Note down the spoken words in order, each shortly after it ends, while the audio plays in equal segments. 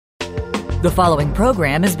The following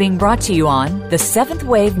program is being brought to you on the Seventh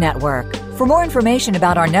Wave Network. For more information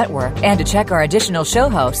about our network and to check our additional show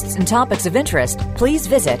hosts and topics of interest, please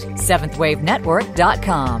visit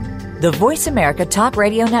seventhwavenetwork.com. The Voice America Talk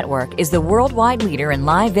Radio Network is the worldwide leader in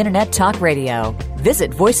live Internet talk radio. Visit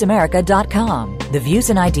voiceamerica.com. The views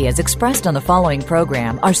and ideas expressed on the following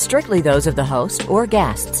program are strictly those of the host or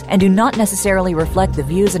guests and do not necessarily reflect the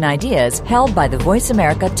views and ideas held by the Voice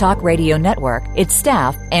America Talk Radio Network, its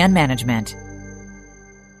staff, and management.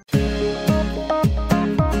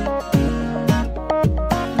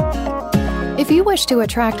 If you wish to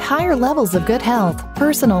attract higher levels of good health,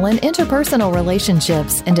 personal and interpersonal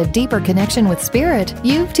relationships, and a deeper connection with spirit,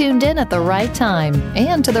 you've tuned in at the right time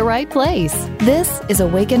and to the right place. This is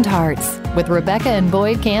Awakened Hearts with Rebekah and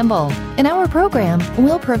Boyd Campbell. In our program,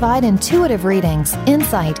 we'll provide intuitive readings,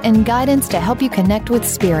 insight, and guidance to help you connect with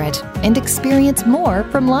spirit and experience more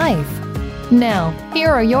from life. Now,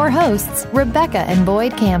 here are your hosts, Rebekah and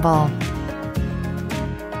Boyd Campbell.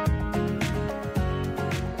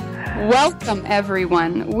 Welcome,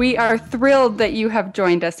 everyone. We are thrilled that you have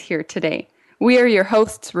joined us here today. We are your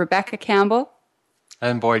hosts, Rebekah Campbell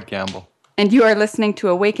and Boyd Campbell. And you are listening to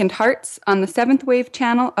Awakened Hearts on the Seventh Wave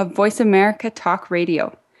channel of Voice America Talk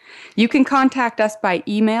Radio. You can contact us by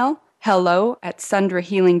email,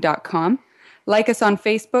 hello@sundrahealing.com, like us on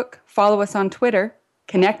Facebook, follow us on Twitter,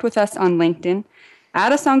 connect with us on LinkedIn,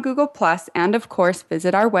 add us on Google+, and of course,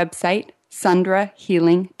 visit our website,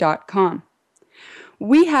 sundrahealing.com.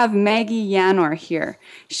 We have Maggie Yanor here.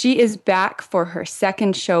 She is back for her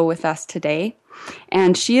second show with us today,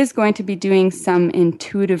 and she is going to be doing some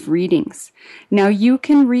intuitive readings. Now, you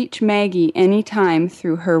can reach Maggie anytime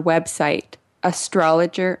through her website,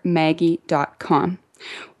 astrologermaggie.com.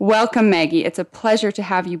 Welcome, Maggie. It's a pleasure to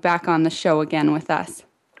have you back on the show again with us.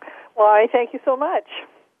 Why, thank you so much.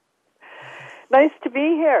 Nice to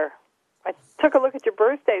be here. I took a look at your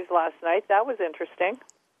birthdays last night. That was interesting.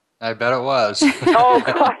 I bet it was. Oh,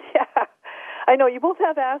 God, yeah. I know, you both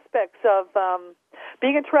have aspects of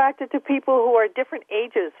being attracted to people who are different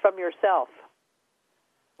ages from yourself,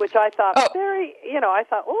 which I thought that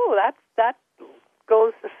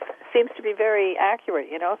seems to be very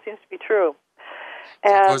accurate, seems to be true.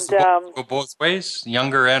 And go both ways,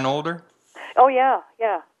 younger and older? Oh, yeah.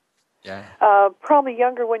 Yeah. Probably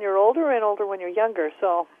younger when you're older and older when you're younger,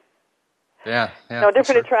 so... Yeah.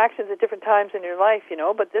 Different attractions at different times in your life,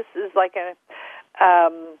 but this is like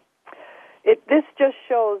this just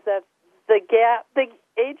shows that the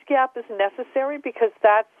age gap is necessary because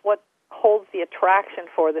that's what holds the attraction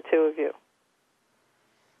for the two of you.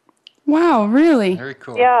 Wow, really? Very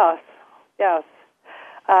cool. Yes.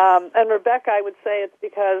 And Rebekah, I would say it's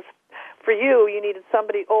because for you needed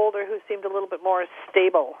somebody older who seemed a little bit more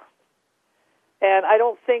stable. And I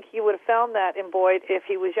don't think you would have found that in Boyd if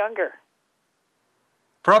he was younger.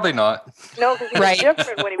 Probably not. No, because he was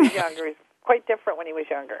different when he was younger. He's quite different when he was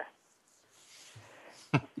younger.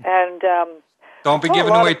 And don't be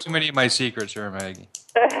giving away too many of my secrets here, Maggie.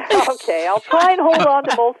 Okay, I'll try and hold on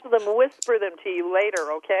to most of them and whisper them to you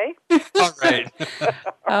later, okay? All right.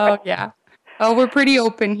 Oh, yeah. Oh, we're pretty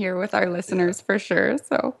open here with our listeners, for sure.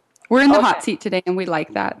 So we're in the hot seat today, and we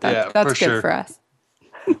like that. That's good for us.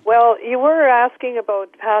 Well, you were asking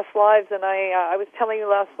about past lives, and I was telling you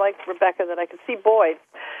last night, Rebekah, that I could see Boyd.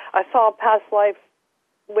 I saw a past life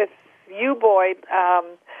with you, Boyd,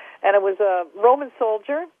 and it was a Roman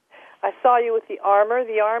soldier. I saw you with the armor.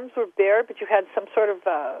 The arms were bare, but you had some sort of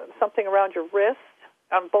something around your wrist,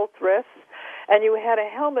 on both wrists, and you had a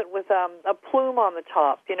helmet with a plume on the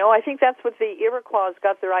top. I think that's what the Iroquois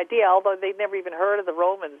got their idea, although they'd never even heard of the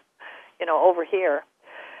Romans, over here.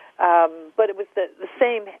 But it was the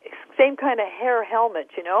same kind of hair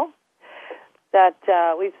helmet, that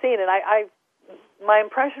we've seen. And my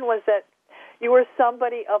impression was that you were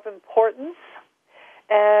somebody of importance,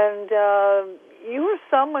 and you were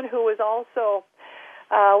someone who was also,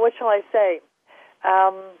 what shall I say,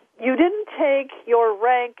 you didn't take your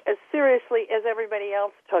rank as seriously as everybody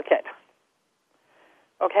else took it.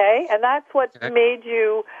 Okay? And that's what made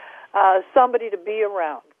you somebody to be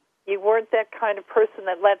around. You weren't that kind of person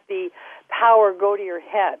that let the power go to your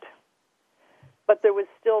head. But there was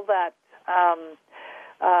still that,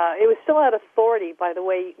 it was still that authority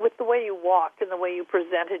with the way you walked and the way you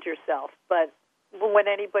presented yourself. But when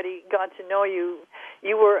anybody got to know you,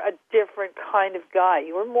 you were a different kind of guy.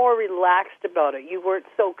 You were more relaxed about it. You weren't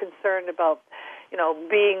so concerned about,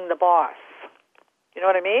 being the boss. You know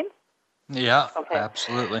what I mean? Yeah, okay.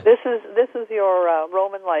 Absolutely. This is your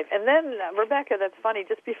Roman life. And then, Rebekah, that's funny,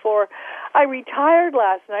 just before I retired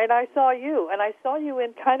last night, I saw you, and I saw you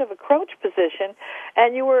in kind of a crouch position,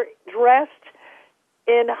 and you were dressed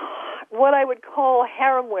in what I would call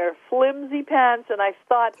harem wear, flimsy pants, and I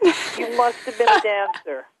thought you must have been a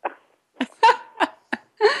dancer.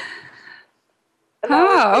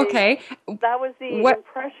 Okay. That was the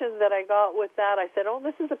impression that I got with that. I said, "Oh,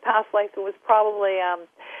 this is a past life that was probably."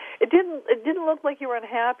 It didn't look like you were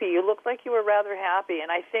unhappy. You looked like you were rather happy,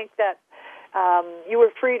 and I think that you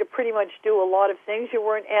were free to pretty much do a lot of things. You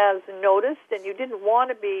weren't as noticed, and you didn't want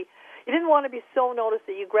to be. You didn't want to be so noticed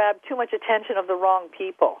that you grabbed too much attention of the wrong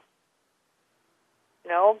people.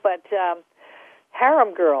 But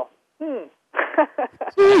harem girl.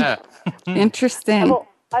 Yeah. Interesting.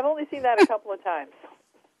 I've only seen that a couple of times,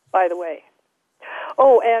 by the way.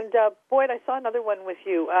 Oh, and Boyd, I saw another one with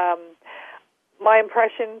you. My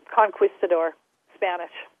impression, conquistador,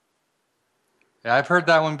 Spanish. Yeah, I've heard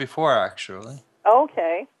that one before, actually.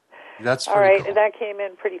 Okay. That's all pretty right. cool. That came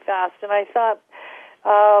in pretty fast, and I thought,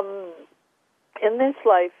 in this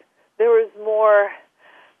life, there is more.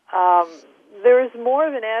 There is more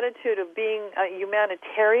of an attitude of being a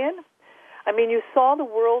humanitarian. I mean, you saw the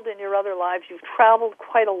world in your other lives. You've traveled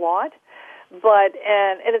quite a lot, but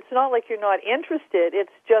and it's not like you're not interested.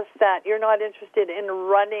 It's just that you're not interested in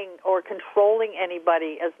running or controlling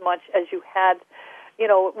anybody as much as you had,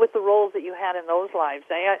 with the roles that you had in those lives.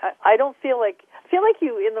 I don't feel like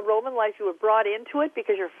you in the Roman life you were brought into it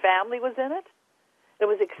because your family was in it. It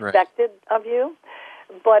was expected of you,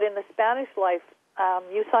 but in the Spanish life,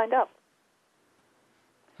 you signed up.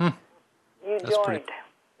 You joined.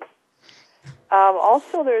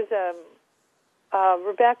 Also, there's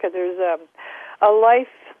Rebekah. There's a life.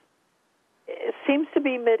 It seems to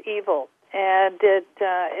be medieval, and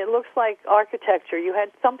it looks like architecture. You had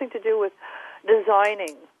something to do with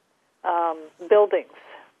designing buildings,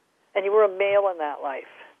 and you were a male in that life.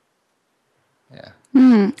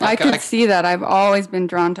 Yeah. I could see that. I've always been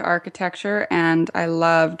drawn to architecture, and I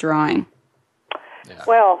love drawing. Yeah.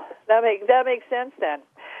 Well, that makes sense then,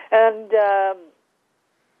 and.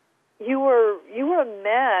 You were a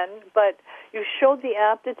man, but you showed the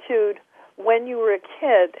aptitude when you were a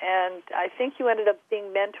kid, and I think you ended up being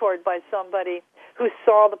mentored by somebody who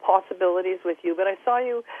saw the possibilities with you. But I saw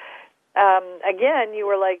you, again, you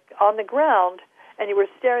were like on the ground, and you were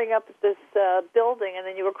staring up at this building, and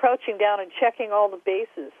then you were crouching down and checking all the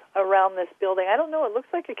bases around this building. I don't know, it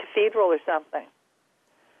looks like a cathedral or something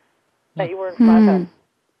that you were in front of.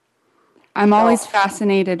 I'm always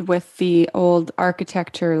fascinated with the old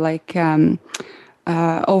architecture, like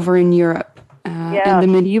over in Europe.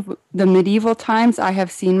 In the medieval times, I have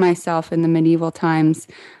seen myself in the medieval times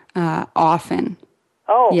often.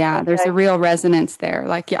 Oh, yeah, okay. There's a real resonance there.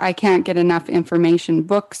 Like I can't get enough information: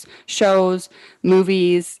 books, shows,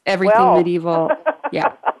 movies, everything medieval.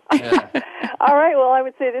 Yeah. All right. Well, I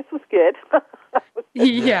would say this was good.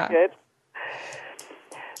 Yeah. Good.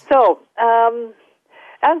 So.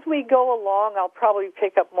 As we go along, I'll probably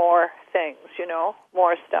pick up more things,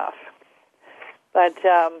 more stuff. But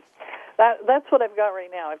that's what I've got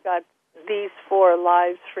right now. I've got these 4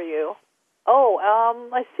 lives for you. Oh,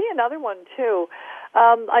 I see another one, too.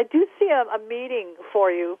 I do see a meeting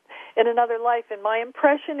for you in another life, and my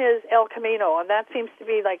impression is El Camino, and that seems to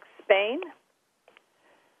be like Spain.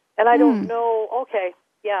 And I don't know. Okay,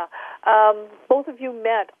 yeah. Both of you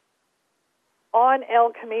met on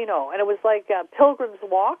El Camino, and it was like a pilgrim's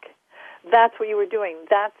walk. That's what you were doing.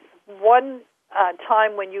 That's one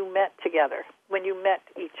time when you met together, when you met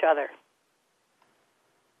each other.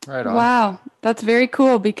 Right on. Wow, that's very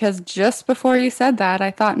cool, because just before you said that, I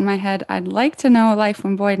thought in my head, I'd like to know a life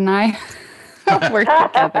when Boyd and I worked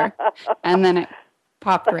together. And then it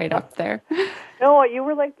popped right up there. No, you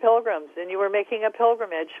were like pilgrims, and you were making a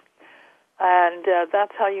pilgrimage, and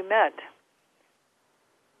that's how you met.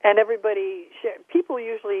 And people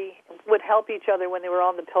usually would help each other when they were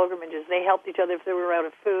on the pilgrimages. They helped each other if they were out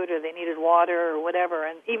of food or they needed water or whatever.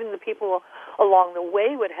 And even the people along the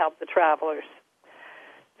way would help the travelers.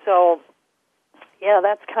 So, yeah,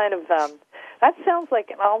 that's kind of, that sounds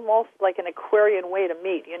like almost like an Aquarian way to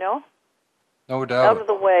meet, No doubt. Out of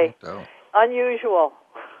the way. No doubt. Unusual.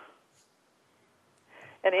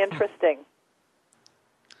 And interesting.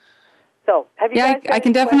 So, have you guys I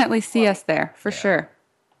can definitely see us there, for sure.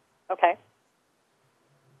 Okay.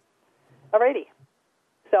 Alrighty.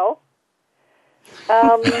 So,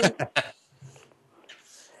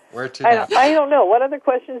 where to next? I don't know. What other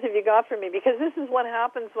questions have you got for me? Because this is what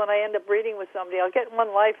happens when I end up reading with somebody. I'll get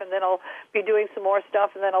one life, and then I'll be doing some more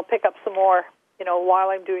stuff, and then I'll pick up some more, while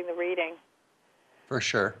I'm doing the reading. For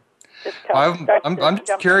sure. I'm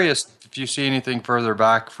just curious if you see anything further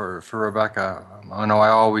back for Rebekah. I know I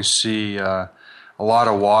always see a lot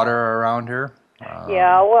of water around here.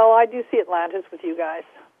 Yeah, well, I do see Atlantis with you guys.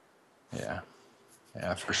 Yeah.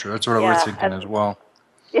 Yeah, for sure. That's what I was thinking as well.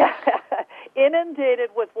 Yeah, inundated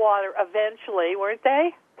with water eventually, weren't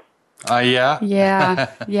they? Yeah.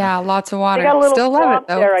 Yeah, lots of water. They got a little Still love it, swamp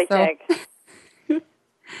though. there, I think.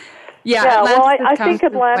 Yeah, well, I comes think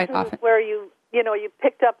Atlantis quite often. is where you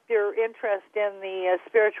picked up your interest in the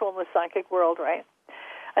spiritual and the psychic world, right?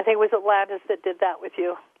 I think it was Atlantis that did that with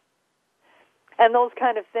you. And those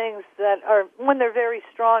kind of things that are, when they're very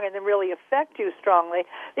strong and they really affect you strongly,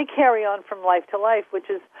 they carry on from life to life, which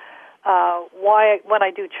is why when I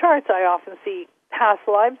do charts, I often see past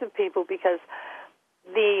lives of people, because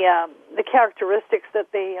the characteristics that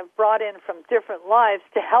they have brought in from different lives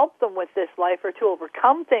to help them with this life or to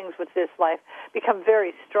overcome things with this life become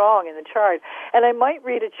very strong in the chart. And I might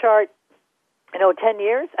read a chart, 10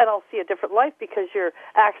 years, and I'll see a different life because you're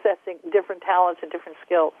accessing different talents and different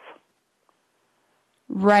skills.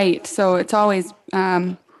 Right. So it's always,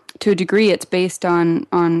 to a degree, it's based on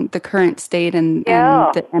the current state and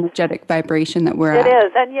the energetic vibration that we're at. It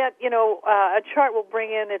is. And yet, a chart will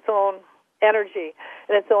bring in its own energy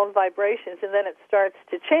and its own vibrations, and then it starts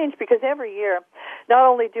to change, because every year, not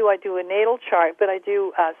only do I do a natal chart, but I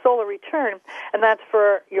do a solar return, and that's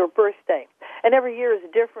for your birthday. And every year is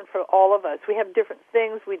different for all of us. We have different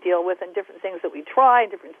things we deal with and different things that we try and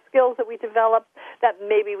different skills that we develop that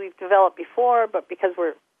maybe we've developed before, but because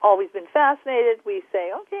we're always been fascinated, we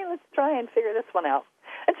say, okay, let's try and figure this one out.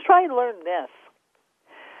 Let's try and learn this.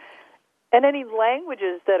 And any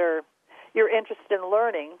languages that you're interested in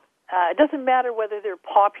learning, it doesn't matter whether they're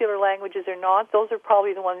popular languages or not. Those are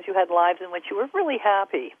probably the ones you had lives in which you were really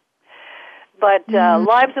happy. But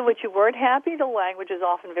lives in which you weren't happy, the language is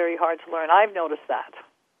often very hard to learn. I've noticed that.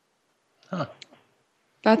 Huh.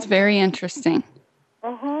 That's very interesting.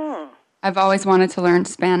 Mm-hmm. I've always wanted to learn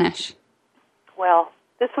Spanish. Well,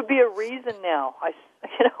 this would be a reason now.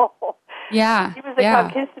 Yeah. He was a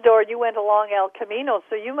conquistador. You went along El Camino,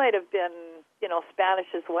 so you might have been, Spanish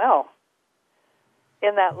as well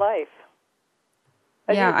in that life.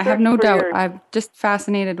 Yeah, I have no doubt. I'm just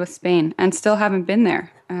fascinated with Spain and still haven't been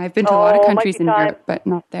there. I've been to a lot of countries in Europe, but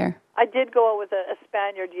not there. I did go out with a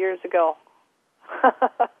Spaniard years ago.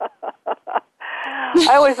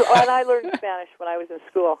 I learned Spanish when I was in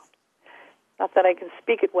school. Not that I can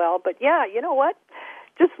speak it well, but yeah, you know what?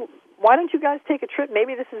 Just why don't you guys take a trip?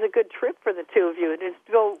 Maybe this is a good trip for the two of you, to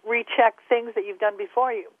go recheck things that you've done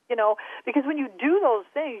before because when you do those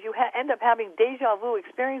things, you end up having deja vu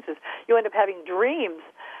experiences. You end up having dreams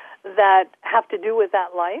that have to do with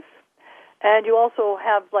that life. And you also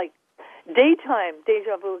have, daytime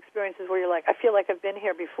deja vu experiences where you're like, I feel like I've been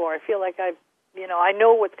here before. I feel like I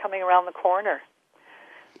know what's coming around the corner.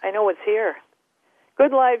 I know what's here.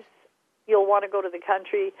 Good lives, you'll want to go to the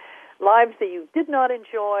country. Lives that you did not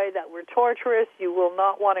enjoy, that were torturous, you will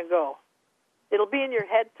not want to go. It'll be in your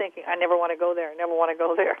head thinking, I never want to go there, I never want to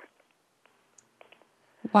go there.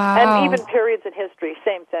 Wow. And even periods in history,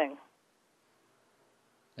 same thing.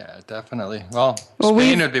 Yeah, definitely. Well,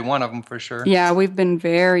 Spain would be one of them for sure. Yeah, we've been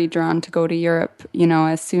very drawn to go to Europe,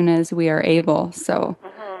 as soon as we are able. So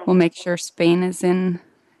we'll make sure Spain is in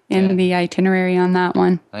the itinerary on that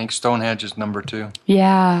one. I think Stonehenge is number 2.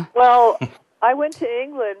 Yeah. Well, I went to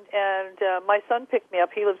England, and my son picked me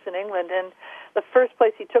up. He lives in England, and the first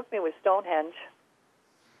place he took me was Stonehenge.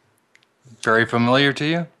 Very familiar to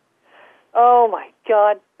you? Oh, my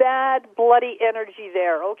God. Bad, bloody energy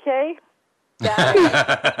there, okay?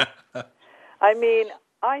 Bad. I mean,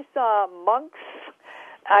 I saw monks.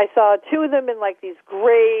 I saw 2 of them in, these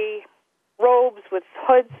gray robes with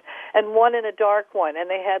hoods, and one in a dark one, and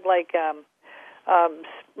they had,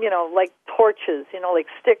 torches, like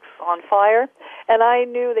sticks on fire. And I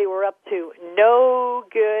knew they were up to no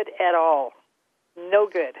good at all. No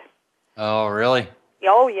good. Oh, really?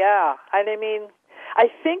 Oh, yeah. And I mean, I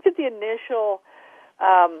think that the initial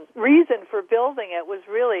reason for building it was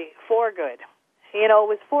really for good. It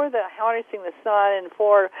was for the harnessing the sun and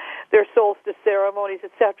for their solstice ceremonies,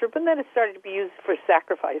 etc. But then it started to be used for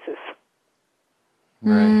sacrifices.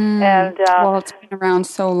 Right. And well, it's been around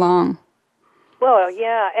so long. Well,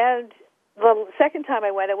 yeah, and the second time I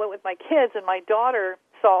went with my kids, and my daughter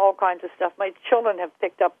saw all kinds of stuff. My children have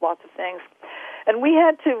picked up lots of things. And we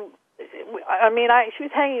had to, she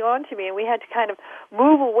was hanging on to me, and we had to kind of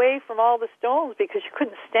move away from all the stones because she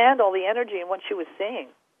couldn't stand all the energy in what she was seeing.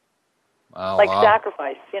 Wow,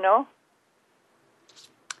 sacrifice,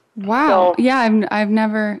 Wow. So, yeah, I've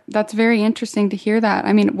never, that's very interesting to hear that.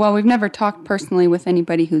 I mean, we've never talked personally with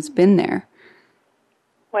anybody who's been there.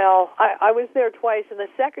 Well, I was there twice, and the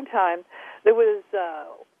second time there was.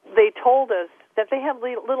 They told us that they have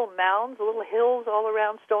little mounds, little hills all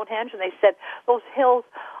around Stonehenge, and they said those hills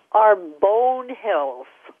are bone hills.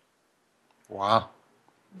 Wow!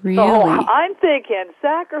 Really? So I'm thinking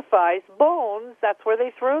sacrifice, bones, that's where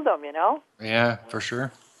they threw them, Yeah, for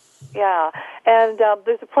sure. Yeah, and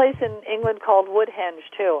there's a place in England called Woodhenge,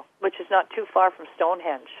 too, which is not too far from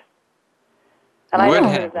Stonehenge. And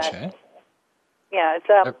Woodhenge, eh? Yeah, it's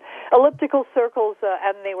elliptical circles,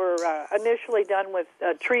 and they were initially done with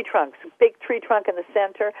tree trunks, a big tree trunk in the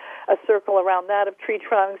center, a circle around that of tree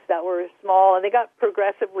trunks that were small, and they got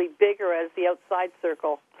progressively bigger as the outside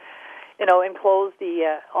circle, enclosed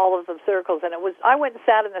all of the circles. And I went and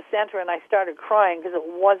sat in the center, and I started crying because it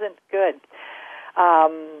wasn't good.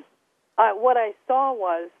 What I saw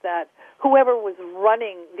was that whoever was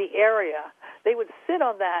running the area, they would sit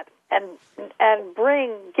on that and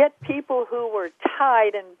get people who were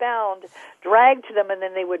tied and bound, dragged to them, and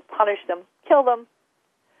then they would punish them, kill them.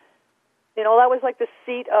 That was like the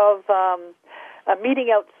seat of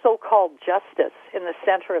meting out so-called justice in the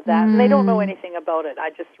center of that. And they don't know anything about it. I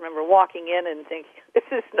just remember walking in and thinking, this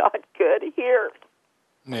is not good here.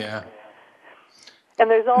 Yeah. And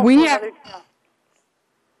there's also another...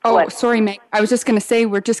 Oh, what? Sorry, Meg. I was just going to say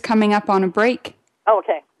we're just coming up on a break. Oh,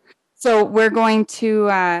 okay. So we're going to,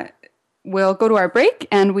 we'll go to our break,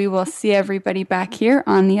 and we will see everybody back here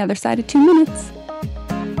on the other side of 2 minutes.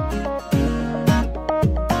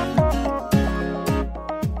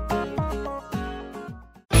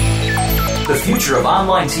 The future of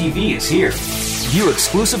online TV is here. View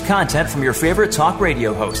exclusive content from your favorite talk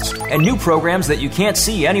radio hosts and new programs that you can't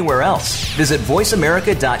see anywhere else. Visit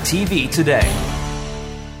voiceamerica.tv today.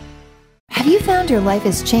 Have you found your life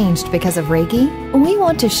has changed because of Reiki? We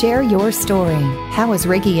want to share your story. How has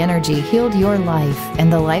Reiki energy healed your life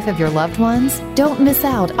and the life of your loved ones? Don't miss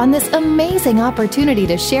out on this amazing opportunity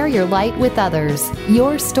to share your light with others.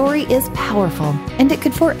 Your story is powerful, and it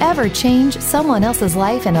could forever change someone else's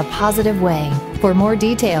life in a positive way. For more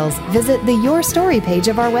details, visit the Your Story page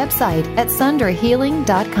of our website at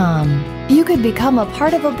sunderhealing.com. You could become a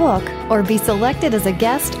part of a book or be selected as a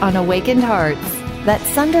guest on Awakened Hearts. That's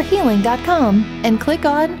sunderhealing.com and click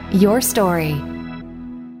on Your Story.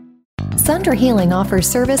 Sunder Healing offers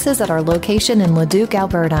services at our location in Leduc,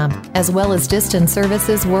 Alberta, as well as distance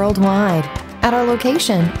services worldwide. At our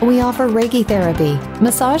location, we offer Reiki therapy,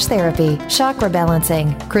 massage therapy, chakra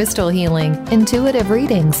balancing, crystal healing, intuitive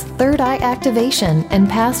readings, third eye activation, and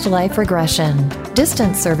past life regression.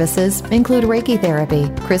 Distance services include Reiki therapy,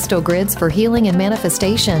 crystal grids for healing and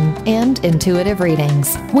manifestation, and intuitive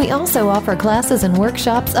readings. We also offer classes and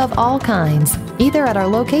workshops of all kinds, either at our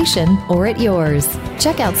location or at yours.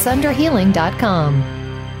 Check out sunderhealing.com.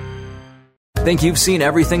 Think you've seen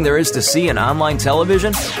everything there is to see in online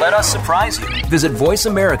television? Let us surprise you. Visit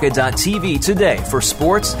voiceamerica.tv today for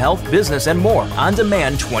sports, health, business, and more on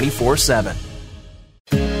demand 24/7.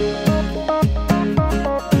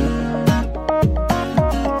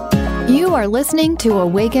 You are listening to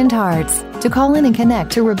Awakened Hearts. To call in and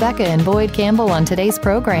connect to Rebekah and Boyd Campbell on today's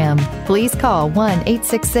program, please call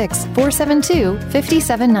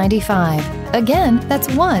 1-866-472-5795. Again, that's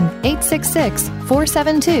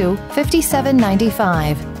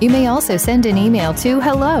 1-866-472-5795. You may also send an email to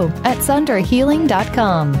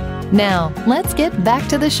hello@sunderhealing.com. Now, let's get back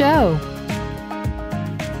to the show.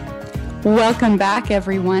 Welcome back,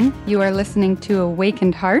 everyone. You are listening to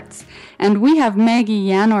Awakened Hearts, and we have Maggie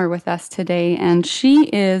Yanor with us today, and she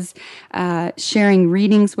is sharing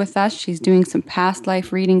readings with us. She's doing some past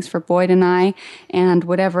life readings for Boyd and I, and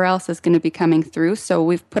whatever else is going to be coming through. So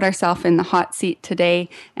we've put ourselves in the hot seat today,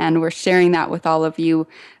 and we're sharing that with all of you.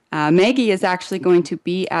 Maggie is actually going to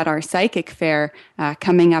be at our psychic fair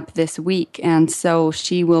coming up this week, and so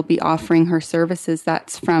she will be offering her services.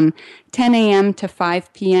 That's from 10 a.m. to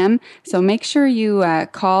 5 p.m. So make sure you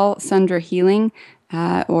call Sunder Healing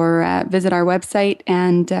or visit our website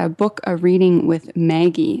and book a reading with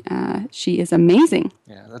Maggie. She is amazing.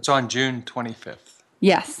 Yeah, that's on June 25th.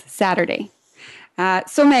 Yes, Saturday.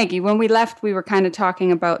 So Maggie, when we left, we were kind of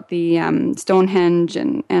talking about the Stonehenge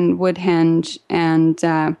and Woodhenge, and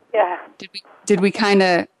did we kind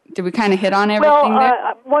of hit on everything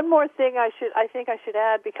there? One more thing I think I should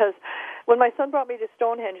add, because when my son brought me to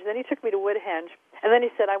Stonehenge, then he took me to Woodhenge, and then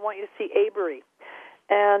he said, "I want you to see Avery."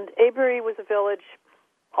 And Avery was a village,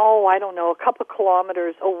 I don't know, a couple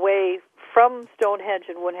kilometers away from Stonehenge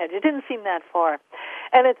and Woodhenge. It didn't seem that far.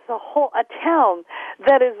 And it's a town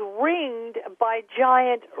that is ringed by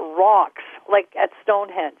giant rocks, like at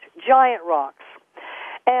Stonehenge, giant rocks.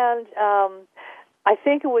 And I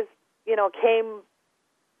think it was, came,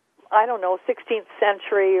 16th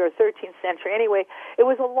century or 13th century. Anyway, it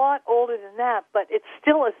was a lot older than that, but it's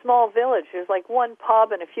still a small village. There's like one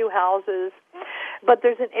pub and a few houses. But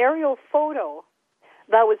there's an aerial photo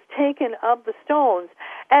that was taken of the stones,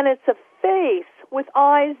 and it's a face with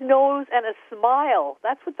eyes, nose, and a smile.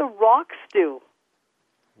 That's what the rocks do.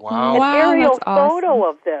 Wow. An aerial that's awesome. photo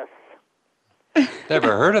of this.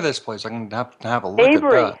 Never heard of this place. I'm going to have a look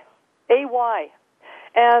Avery, at that. A-Y.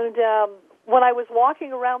 And when I was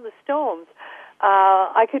walking around the stones,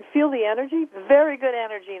 I could feel the energy, very good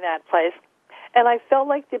energy in that place. And I felt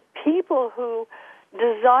like the people who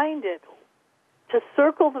designed it to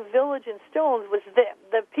circle the village in stones was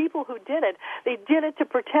the people who did it. They did it to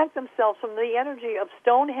protect themselves from the energy of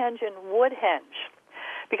Stonehenge and Woodhenge,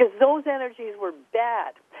 because those energies were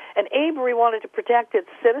bad. And Avery wanted to protect its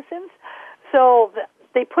citizens, so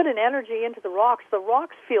they put an energy into the rocks. The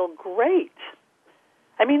rocks feel great.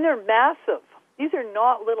 I mean, they're massive. These are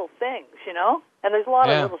not little things, you know? And there's a lot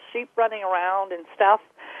of little sheep running around and stuff,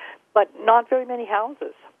 but not very many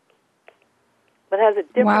houses. But it has a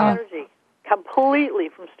different energy, completely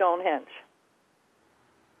from Stonehenge.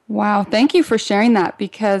 Wow, thank you for sharing that,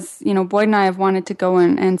 because, you know, Boyd and I have wanted to go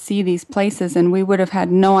and see these places, and we would have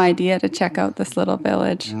had no idea to check out this little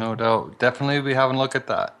village. No doubt. Definitely be having a look at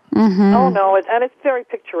that. Mm-hmm. Oh, no, and it's very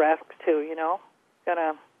picturesque, too, you know.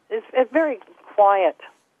 It's very quiet.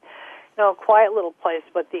 You know, quiet little place,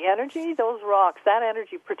 but the energy, those rocks, that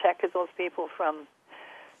energy protected those people from,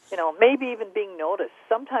 you know, maybe even being noticed.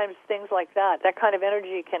 Sometimes things like that kind of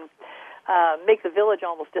energy can make the village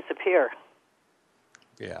almost disappear.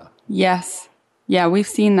 Yeah. Yes. Yeah, we've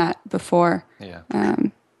seen that before. Yeah.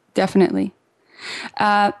 Definitely.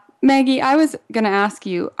 Maggie, I was going to ask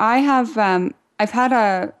you, I've had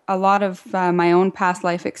a lot of my own past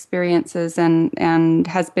life experiences, and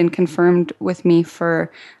has been confirmed with me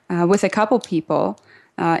with a couple people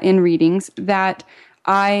in readings that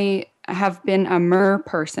I have been a mer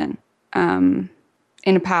person in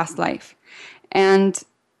a past life. And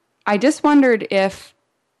I just wondered if,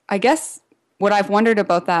 I guess what I've wondered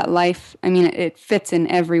about that life, I mean, it fits in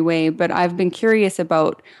every way, but I've been curious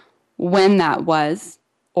about when that was,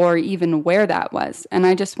 or even where that was. And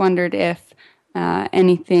I just wondered if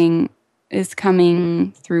anything is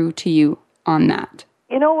coming through to you on that.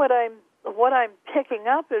 You know, what I'm picking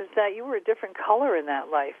up is that you were a different color in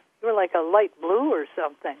that life. You were like a light blue or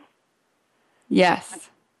something.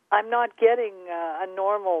 Yes. I'm not getting a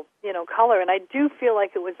normal, you know, color, and I do feel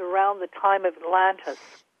like it was around the time of Atlantis.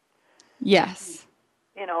 Yes.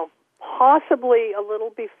 You know, possibly a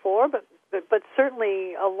little before, but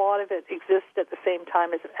certainly a lot of it exists at the same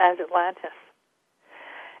time as Atlantis.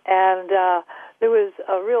 And there was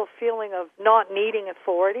a real feeling of not needing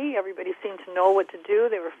authority. Everybody seemed to know what to do.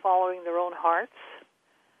 They were following their own hearts.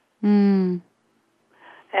 Mm.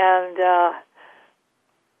 And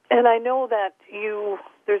I know that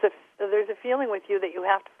there's a feeling with you that you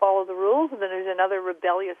have to follow the rules, and then there's another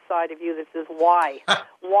rebellious side of you that says, why?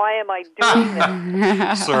 Why am I doing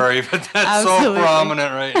this? Sorry, but that's so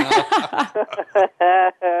prominent right now.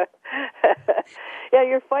 Yeah,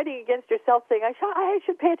 you're fighting against yourself, saying, I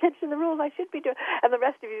should pay attention to the rules, I should be doing, and the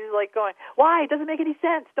rest of you is like going, why? It doesn't make any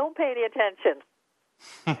sense. Don't pay any attention.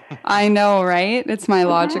 I know, right? It's my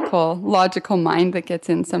logical mind that gets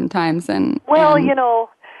in sometimes. Well, you know,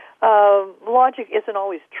 logic isn't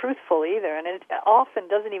always truthful either, and it often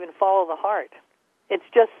doesn't even follow the heart. It's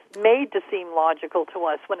just made to seem logical to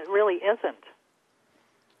us when it really isn't.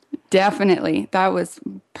 Definitely. That was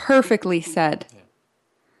perfectly said.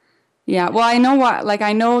 Yeah. Well, I know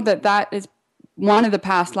that is one of the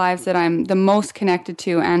past lives that I'm the most connected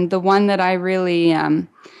to, and the one that I really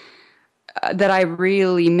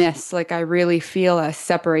miss. Like, I really feel a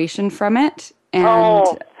separation from it.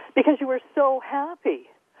 And because you were so happy.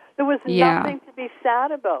 There was nothing to be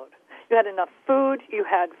sad about. You had enough food, you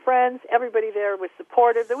had friends, everybody there was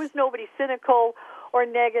supportive. There was nobody cynical or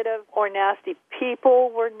negative or nasty.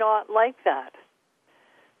 People were not like that.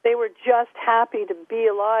 They were just happy to be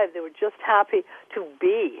alive. They were just happy to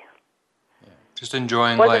be. Yeah. Just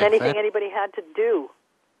enjoying life. Wasn't anything anybody had to do.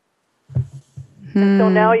 And so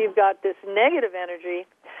now you've got this negative energy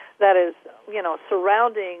that is, you know,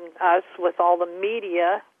 surrounding us with all the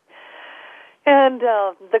media and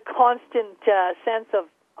the constant sense of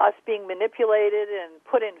us being manipulated and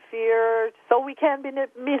put in fear so we can be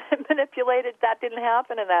manipulated. That didn't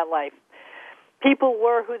happen in that life. People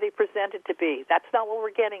were who they presented to be. That's not what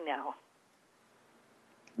we're getting now.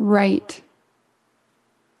 Right.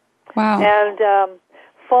 Wow. And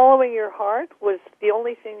following your heart was the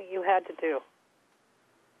only thing that you had to do.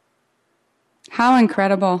 How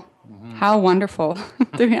incredible. Mm-hmm. How wonderful.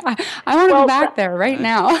 I want to go back there right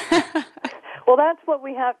now. Well, that's what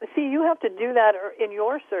we have to see. You have to do that in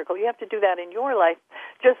your circle. You have to do that in your life.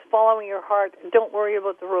 Just following your heart. Don't worry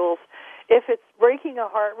about the rules. If it's breaking a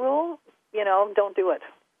heart rule, you know, don't do it.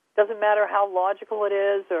 Doesn't matter how logical it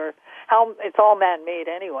is or how it's all man-made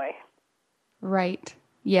anyway. Right.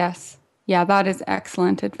 Yes. Yeah, that is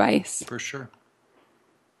excellent advice. For sure.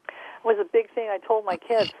 It was a big thing I told my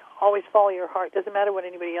kids. Always follow your heart. Doesn't matter what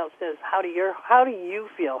anybody else says. How do you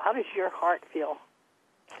feel? How does your heart feel?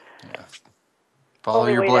 Yeah. Follow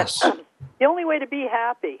your bliss. The only way to be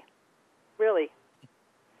happy, really.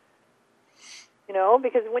 You know,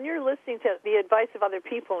 because when you're listening to the advice of other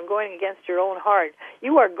people and going against your own heart,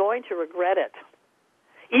 you are going to regret it.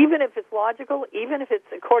 Even if it's logical, even if it's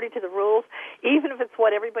according to the rules, even if it's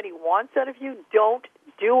what everybody wants out of you, don't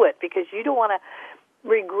do it, because you don't want to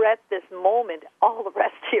regret this moment all the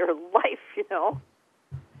rest of your life, you know.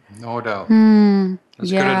 No doubt.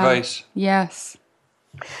 That's good advice. Yes.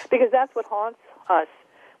 Because that's what haunts us.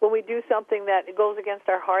 When we do something that goes against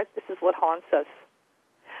our heart, this is what haunts us.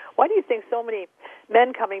 Why do you think so many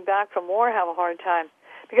men coming back from war have a hard time?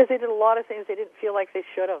 Because they did a lot of things they didn't feel like they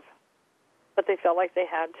should have, but they felt like they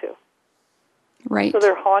had to. Right. So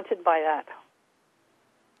they're haunted by that.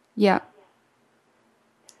 Yeah.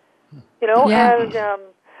 You know, Yeah. and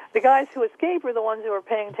the guys who escape are the ones who are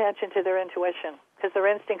paying attention to their intuition, because their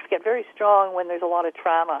instincts get very strong when there's a lot of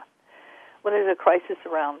trauma. When there's a crisis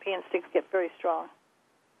around, the instincts get very strong.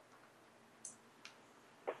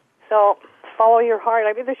 So follow your heart.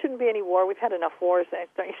 I mean, there shouldn't be any war. We've had enough wars.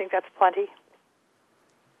 Don't you think that's plenty?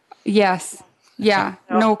 Yes. Yeah.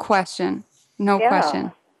 No question. No Yeah.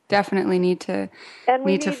 question. Definitely need to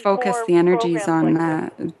focus more the energies on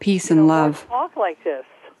like peace and love. More talk like this.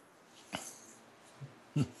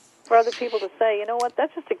 For other people to say, you know what,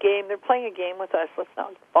 that's just a game. They're playing a game with us. Let's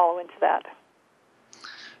not follow into that.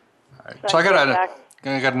 All right. So I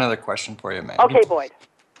got another question for you, Maggie. Okay, Boyd.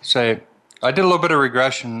 Say, I did a little bit of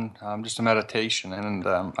regression, just a meditation, and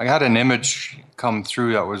I had an image come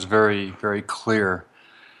through that was very, very clear.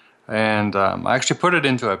 And I actually put it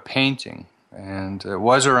into a painting, and it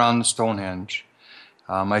was around the Stonehenge.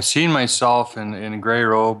 I seen myself in gray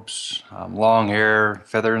robes, long hair,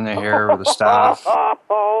 feather in the hair with a staff.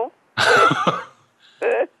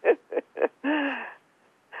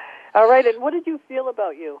 All right, and what did you feel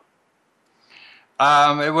about you?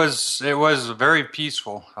 It was very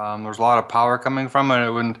peaceful. There was a lot of power coming from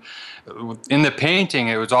it. In the painting,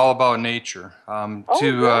 it was all about nature.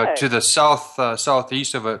 To the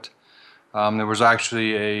southeast of it, there was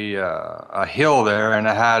actually a hill there, and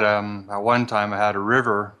it had at one time it had a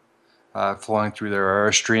river flowing through there, or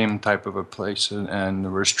a stream type of a place, and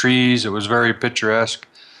there was trees. It was very picturesque,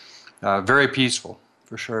 very peaceful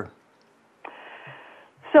for sure.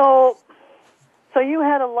 So you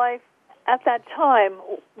had a life at that time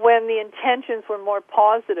when the intentions were more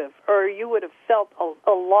positive, or you would have felt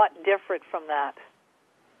a lot different from that.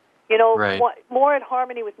 You know, right. More in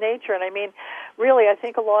harmony with nature. And I mean, really, I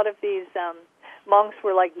think a lot of these monks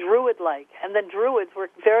were like druid-like, and the druids were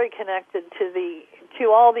very connected to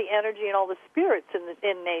all the energy and all the spirits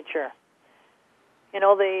in nature. You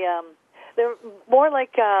know, they're more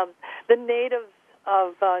like the natives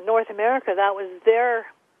of North America. That was their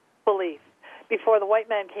belief before the white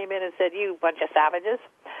man came in and said, "You bunch of savages."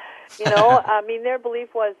 You know, I mean, their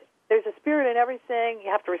belief was there's a spirit in everything.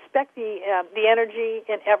 You have to respect the energy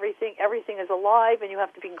in everything. Everything is alive, and you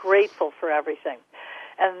have to be grateful for everything.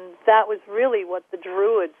 And that was really what the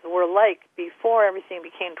Druids were like before everything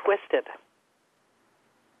became twisted.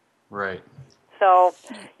 Right. So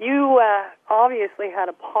you obviously had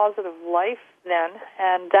a positive life then,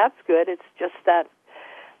 and that's good. It's just that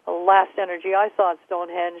the last energy I saw at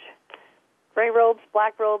Stonehenge, gray robes,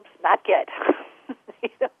 black robes, not good. You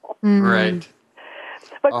know? Right.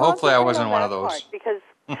 But well, hopefully I wasn't one of those. Part, because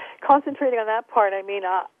concentrating on that part, I mean,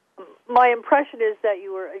 my impression is that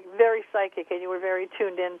you were very psychic and you were very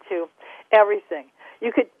tuned into everything.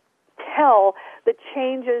 You could tell the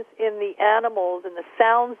changes in the animals and the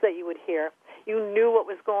sounds that you would hear. You knew what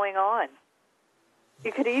was going on.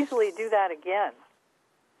 You could easily do that again.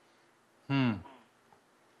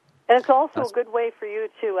 And it's also a good way for you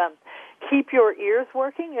to keep your ears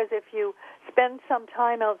working, as if you spend some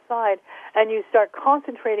time outside and you start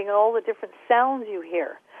concentrating on all the different sounds you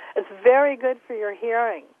hear. It's very good for your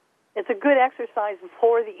hearing. It's a good exercise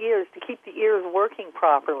for the ears to keep the ears working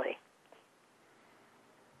properly.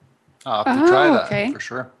 I'll have to try that for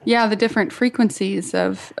sure. Yeah, the different frequencies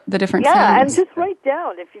of the different sounds. Yeah, and just write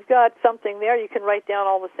down. If you've got something there, you can write down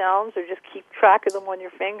all the sounds or just keep track of them on your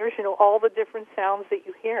fingers, you know, all the different sounds that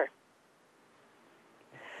you hear.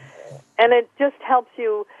 And it just helps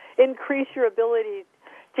you increase your ability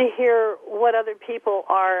to hear what other people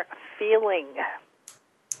are feeling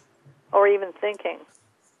or even thinking.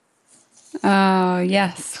 Oh,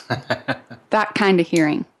 yes. That kind of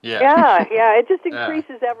hearing. Yeah, it just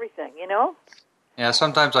increases everything, Yeah,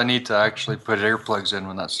 sometimes I need to actually put earplugs in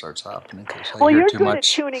when that starts happening because I Well, hear you're too good much. at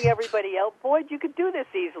tuning everybody out. Boyd, you could do this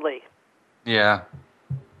easily. Yeah,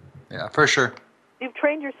 for sure. You've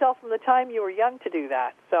trained yourself from the time you were young to do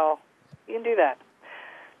that, so you can do that.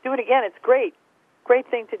 Do it again. It's great. Great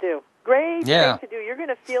thing to do. Great thing to do. You're going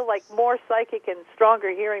to feel like more psychic and stronger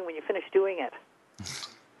hearing when you finish doing it.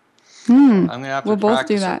 I'm going to have to We'll both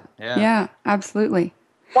do practice that. it. Yeah, absolutely.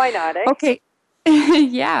 Why not, eh? Okay.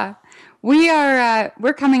 Yeah.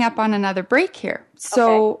 We're coming up on another break here.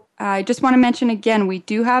 So I just want to mention again, we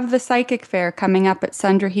do have the Psychic Fair coming up at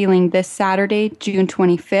Sundra Healing this Saturday, June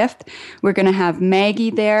 25th. We're going to have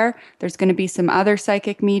Maggie there. There's going to be some other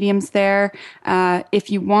psychic mediums there. If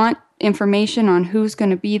you want information on who's going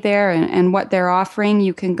to be there and what they're offering,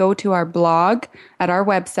 you can go to our blog at our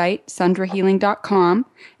website, sundrahealing.com,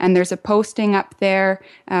 and there's a posting up there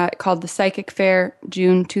called the Psychic Fair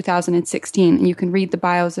June 2016, and you can read the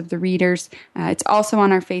bios of the readers. It's also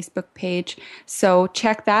on our Facebook page, so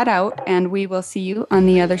check that out, and we will see you on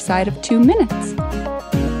the other side of 2 minutes.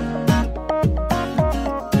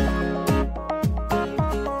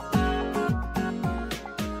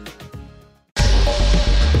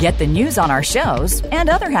 Get the news on our shows and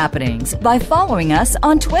other happenings by following us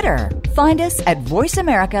on Twitter. Find us at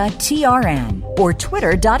VoiceAmericaTRN or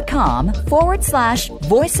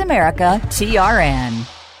twitter.com/VoiceAmericaTRN.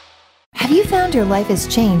 Have you found your life has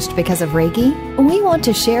changed because of Reiki? We want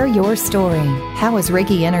to share your story. How has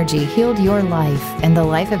Reiki energy healed your life and the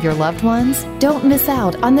life of your loved ones? Don't miss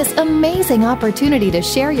out on this amazing opportunity to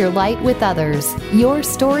share your light with others. Your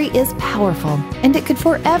story is powerful, and it could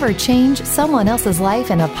forever change someone else's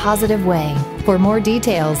life in a positive way. For more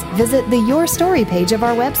details, visit the Your Story page of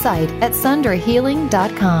our website at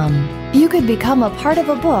sundrahealing.com. You could become a part of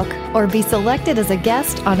a book or be selected as a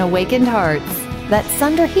guest on Awakened Hearts. That's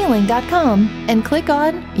sundrahealing.com and click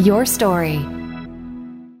on Your Story.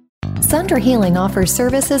 Sundra Healing offers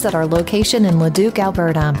services at our location in Leduc,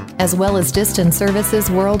 Alberta, as well as distance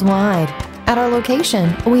services worldwide. At our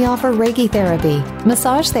location, we offer Reiki therapy,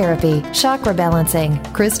 massage therapy, chakra balancing,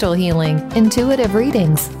 crystal healing, intuitive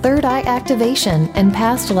readings, third eye activation, and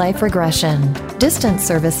past life regression. Distance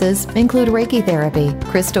services include Reiki therapy,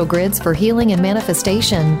 crystal grids for healing and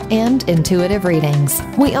manifestation, and intuitive readings.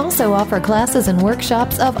 We also offer classes and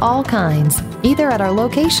workshops of all kinds, either at our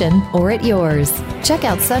location or at yours. Check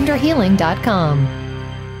out sundrahealing.com.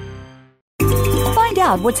 Find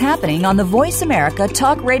out what's happening on the Voice America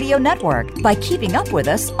Talk Radio Network by keeping up with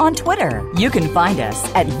us on Twitter. You can find us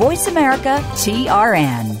at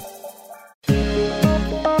VoiceAmericaTRN.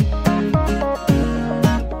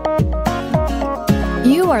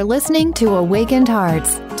 You are listening to Awakened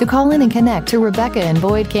Hearts. To call in and connect to Rebekah and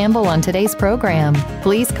Boyd Campbell on today's program,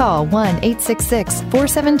 please call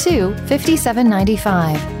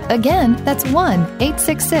 1-866-472-5795. Again, that's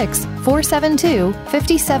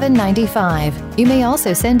 1-866-472-5795. You may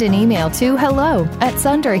also send an email to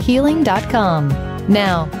hello@sundrahealing.com.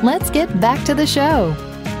 Now, let's get back to the show.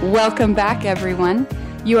 Welcome back, everyone.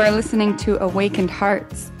 You are listening to Awakened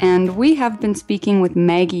Hearts, and we have been speaking with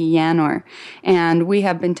Maggie Yanor, and we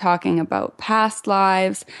have been talking about past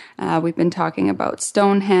lives. We've been talking about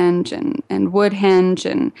Stonehenge and Woodhenge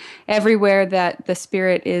and everywhere that the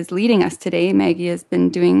Spirit is leading us today. Maggie has been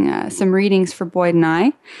doing some readings for Boyd and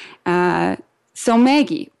I. So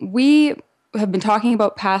Maggie, we have been talking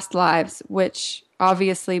about past lives, which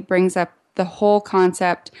obviously brings up the whole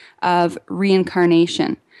concept of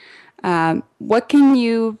reincarnation. What can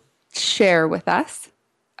you share with us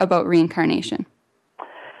about reincarnation?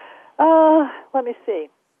 Let me see.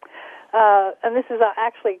 And this is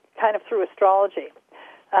actually kind of through astrology.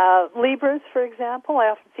 Libras, for example, I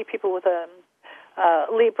often see people with a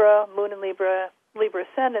Libra, Moon in Libra, Libra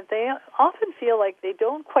Ascendant. They often feel like they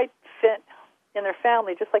don't quite fit in their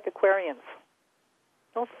family, just like Aquarians.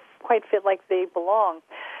 Don't quite fit like they belong.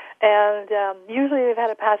 And usually they've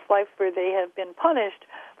had a past life where they have been punished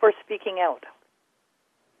for speaking out.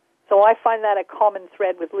 So I find that a common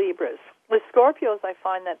thread with Libras. With Scorpios, I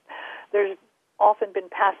find that there's often been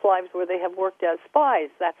past lives where they have worked as spies.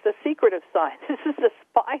 That's the secretive sign. This is the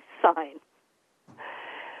spy sign.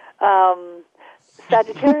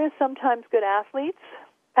 Sagittarius, sometimes good athletes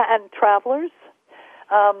and travelers.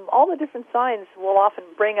 All the different signs will often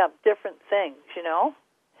bring up different things, you know.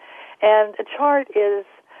 And a chart is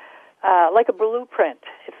like a blueprint.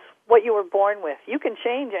 It's what you were born with. You can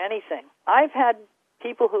change anything. I've had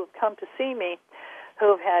people who have come to see me who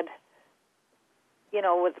have had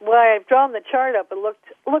with where I've drawn the chart up, it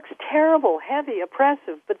looks terrible, heavy,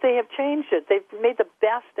 oppressive, but they have changed it. They've made the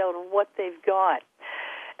best out of what they've got.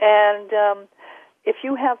 And if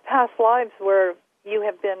you have past lives where you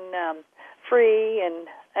have been free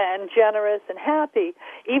and generous and happy,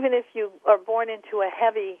 even if you are born into a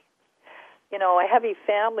heavy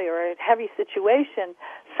family or a heavy situation,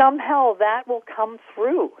 somehow that will come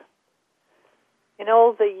through.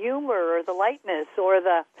 The humor or the lightness or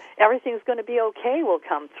the everything's going to be okay will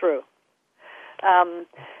come through.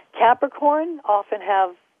 Capricorn often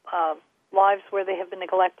have lives where they have been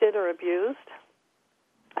neglected or abused.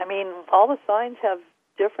 I mean, all the signs have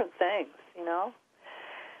different things,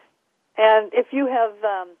 And if you have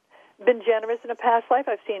been generous in a past life,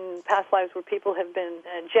 I've seen past lives where people have been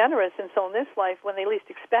generous, and so in this life, when they least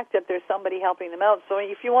expect it, there's somebody helping them out. So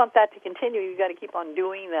if you want that to continue, you've got to keep on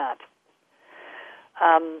doing that.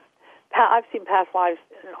 I've seen past lives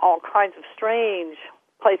in all kinds of strange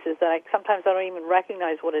places that sometimes I don't even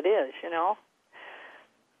recognize what it is,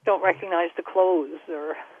 Don't recognize the clothes,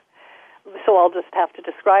 so I'll just have to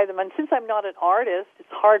describe them. And since I'm not an artist, it's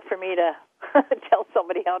hard for me to tell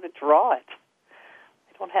somebody how to draw it.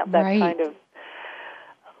 I don't have that kind of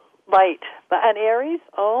light. And Aries,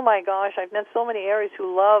 oh my gosh, I've met so many Aries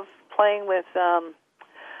who love playing with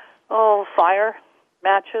fire,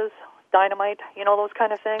 matches, dynamite, those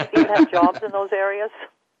kind of things. Even have jobs in those areas.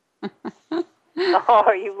 Oh,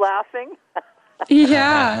 are you laughing?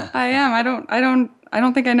 Yeah, I am. I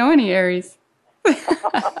don't think I know any Aries.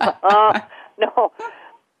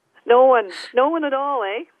 No one at all,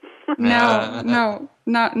 eh? No,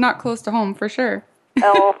 not close to home for sure.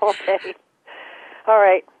 Oh, okay. All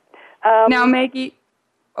right. Now, Maggie.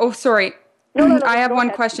 Oh, sorry. No, I have one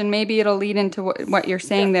question. Maybe it'll lead into what you're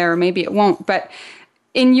saying there, or maybe it won't. But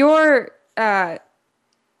in your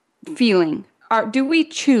feeling, do we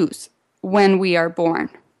choose when we are born?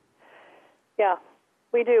 Yeah,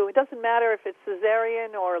 we do. It doesn't matter if it's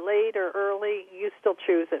cesarean or late or early. You still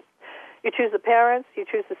choose it. You choose the parents. You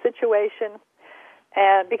choose the situation,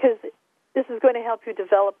 and because this is going to help you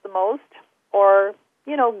develop the most, or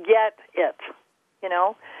get it.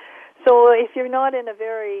 So if you're not in a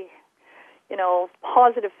very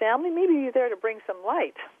positive family, maybe you're there to bring some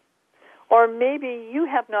light. Or maybe you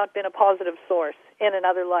have not been a positive source in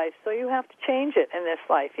another life, so you have to change it in this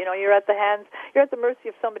life. You're at the mercy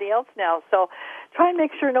of somebody else now. So try and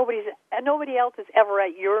make sure nobody else is ever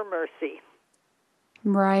at your mercy.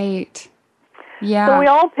 Right. Yeah. So we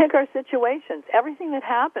all pick our situations. Everything that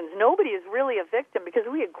happens, nobody is really a victim because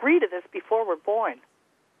we agree to this before we're born.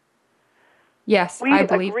 Yes, I believe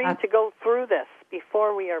that. We agreed to go through this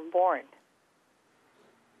before we are born.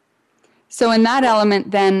 So in that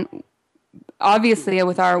element, then, obviously,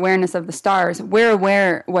 with our awareness of the stars, we're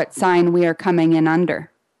aware what sign we are coming in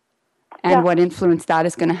under and what influence that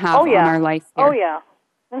is going to have on our life here. Oh, yeah.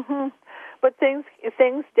 Mm-hmm. But things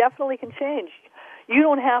definitely can change. You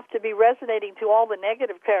don't have to be resonating to all the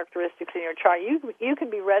negative characteristics in your chart. You can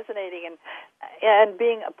be resonating and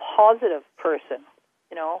being a positive person,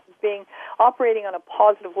 operating on a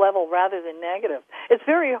positive level rather than negative. It's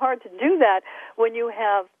very hard to do that when you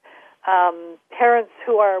have parents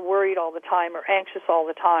who are worried all the time or anxious all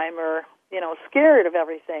the time or, scared of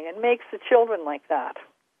everything, and makes the children like that.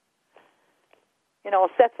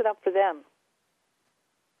 Sets it up for them.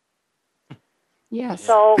 Yes.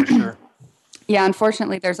 So, sure. Yeah,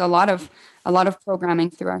 unfortunately, there's a lot of programming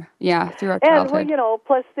through our childhood. And,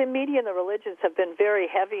 plus the media and the religions have been very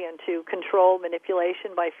heavy into control,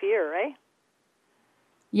 manipulation by fear, right?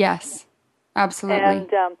 Yes. Absolutely. And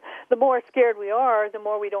the more scared we are, the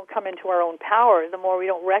more we don't come into our own power, the more we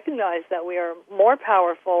don't recognize that we are more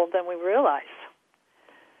powerful than we realize.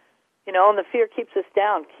 And the fear keeps us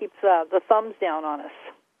down, keeps the thumbs down on us.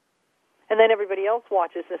 And then everybody else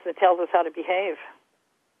watches this and tells us how to behave.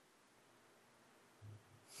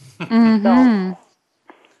 Mm-hmm. So,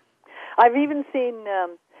 I've even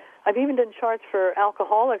done charts for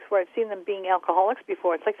alcoholics where I've seen them being alcoholics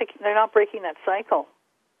before. It's like they're not breaking that cycle.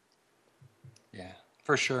 Yeah,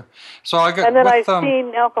 for sure. So I've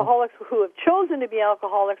seen alcoholics who have chosen to be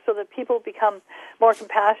alcoholics so that people become more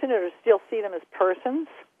compassionate or still see them as persons.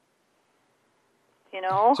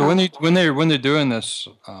 So when they're doing this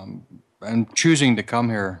and choosing to come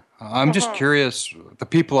here, I'm just curious. The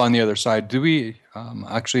people on the other side, do we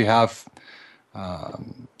actually have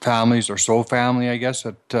families or soul family? I guess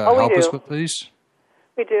that help us with these.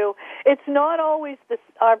 We do. It's not always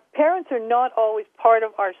our parents are not always part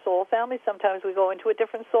of our soul family. Sometimes we go into a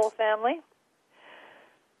different soul family.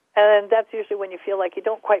 And that's usually when you feel like you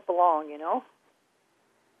don't quite belong,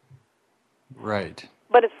 Right.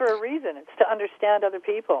 But it's for a reason. It's to understand other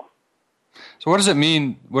people. So what does it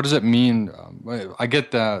mean? What does it mean? I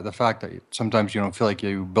get the fact that sometimes you don't feel like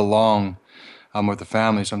you belong with the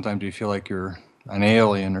family. Sometimes you feel like you're an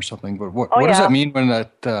alien or something. But what does that mean when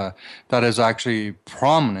that is actually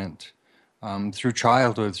prominent through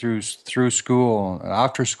childhood, through school,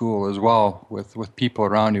 after school as well, with people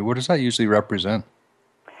around you? What does that usually represent?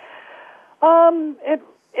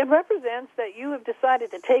 It represents that you have decided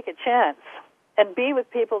to take a chance and be with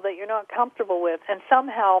people that you're not comfortable with, and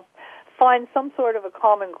somehow find some sort of a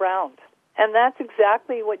common ground. And that's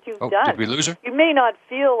exactly what you've done. Did we lose her? You may not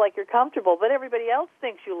feel like you're comfortable, but everybody else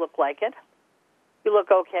thinks you look like it. You look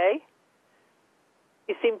okay.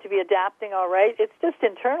 You seem to be adapting all right. It's just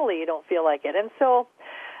internally you don't feel like it. And so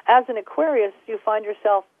as an Aquarius, you find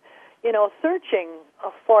yourself, searching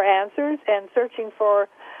for answers and searching for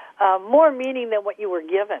more meaning than what you were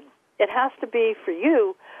given. It has to be, for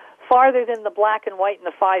you, farther than the black and white and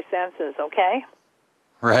the five senses, okay?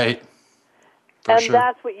 Right. And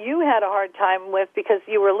that's what you had a hard time with, because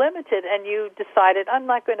you were limited and you decided, I'm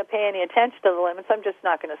not going to pay any attention to the limits, I'm just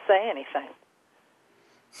not going to say anything.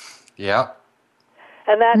 Yeah.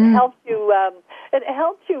 And that helps you, it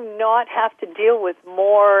helps you not have to deal with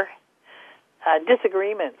more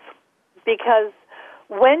disagreements, because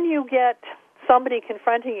when you get somebody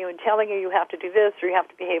confronting you and telling you have to do this, or you have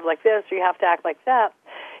to behave like this, or you have to act like that,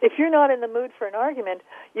 if you're not in the mood for an argument,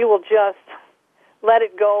 you will just let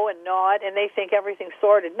it go and nod, and they think everything's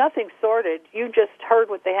sorted. Nothing's sorted. You just heard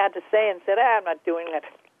what they had to say and said, I'm not doing it.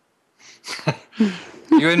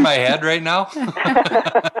 You in my head right now?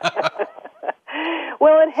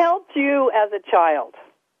 Well, it helped you as a child,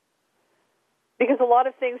 because a lot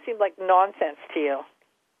of things seemed like nonsense to you.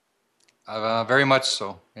 Very much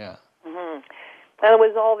so, yeah. Mm-hmm. And it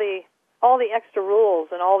was all the extra rules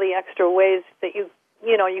and all the extra ways that you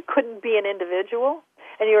couldn't be an individual,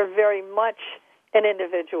 and you were very much an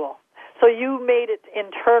individual. So you made it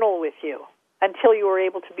internal with you until you were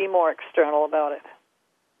able to be more external about it.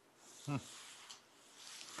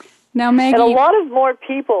 Now, Maggie, and a lot of more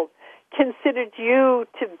people considered you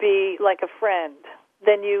to be like a friend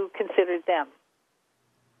than you considered them.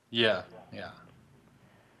 Yeah.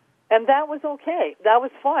 And that was okay. That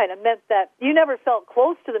was fine. It meant that you never felt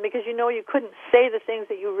close to them, because you couldn't say the things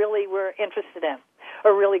that you really were interested in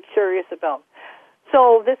or really curious about.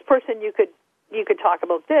 So this person you could talk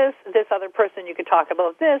about this other person you could talk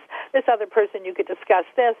about this other person you could discuss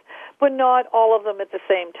this, but not all of them at the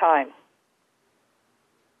same time.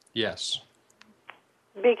 Yes.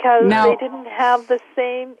 Because they didn't have the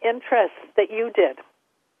same interests that you did.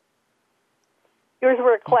 Yours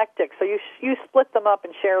were eclectic, so you split them up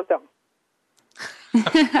and shared them.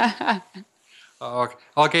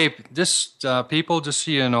 Okay, just people, just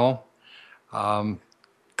so you know,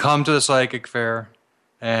 come to the psychic fair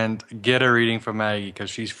and get a reading from Maggie, because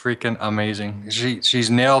she's freaking amazing.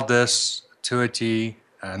 She's nailed this to a T.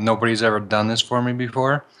 Nobody's ever done this for me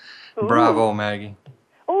before. Ooh. Bravo, Maggie.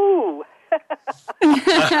 Ooh.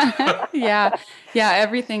 Yeah,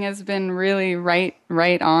 everything has been really right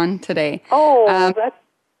on today. Oh,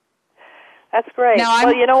 that's great. Now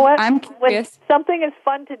well, you know what? I'm curious. When something is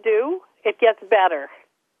fun to do, it gets better.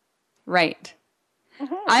 Right.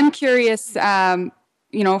 Mm-hmm. I'm curious,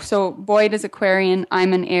 so Boyd is Aquarian,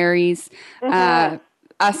 I'm an Aries. Mm-hmm.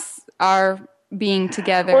 Us are being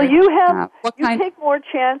together. Well, you take more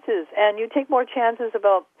chances, and you take more chances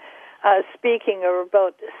about speaking or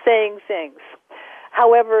about saying things.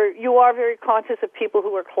 However, you are very conscious of people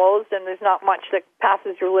who are closed, and there's not much that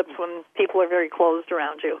passes your lips when people are very closed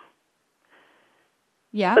around you.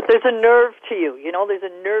 Yeah. But there's a nerve to you, there's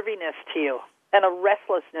a nerviness to you and a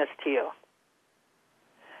restlessness to you.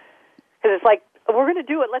 Because it's like, we're going to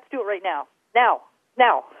do it, let's do it right now.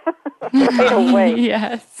 Now. Right away.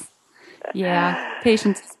 Yes. Yeah.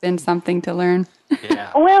 Patience has been something to learn.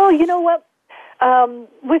 Yeah. Well, you know what?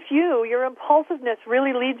 With you, your impulsiveness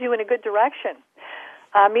really leads you in a good direction.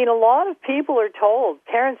 I mean, a lot of people are told,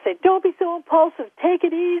 parents say, don't be so impulsive, take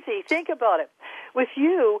it easy, think about it. With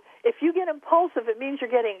you, if you get impulsive, it means you're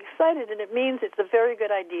getting excited, and it means it's a very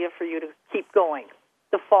good idea for you to keep going,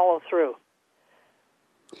 to follow through.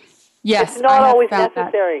 Yes, it's not always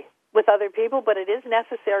necessary with other people, but it is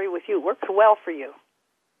necessary with you. It works well for you.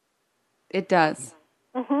 It does.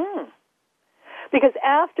 Mm-hmm. Because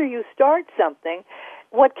after you start something,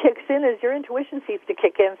 what kicks in is your intuition seems to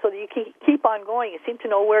kick in, so that you keep on going. You seem to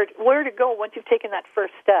know where to go once you've taken that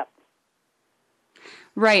first step.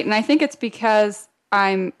 Right, and I think it's because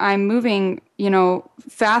I'm moving,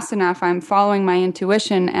 fast enough. I'm following my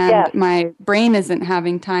intuition, and my brain isn't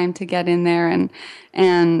having time to get in there and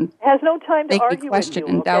it has no time to argue question with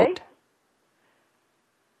you, and doubt.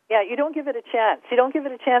 Yeah, you don't give it a chance. You don't give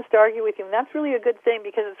it a chance to argue with you, and that's really a good thing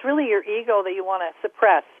because it's really your ego that you want to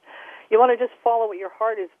suppress. You want to just follow what your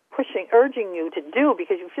heart is urging you to do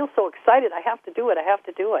because you feel so excited. I have to do it. I have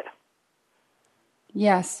to do it.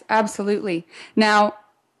 Yes, absolutely. Now,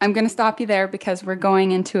 I'm going to stop you there because we're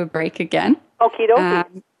going into a break again. Okie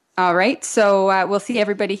dokie. All right, so we'll see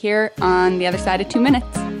everybody here on the other side of 2 minutes.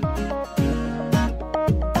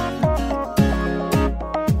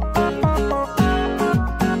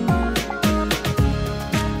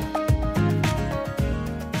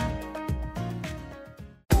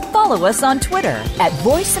 Follow us on Twitter at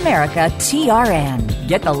VoiceAmericaTRN.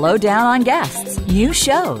 Get the lowdown on guests, new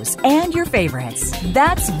shows, and your favorites.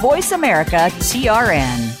 That's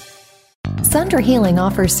VoiceAmericaTRN. Sundra Healing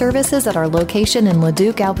offers services at our location in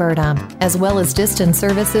Leduc, Alberta, as well as distance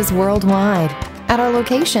services worldwide. At our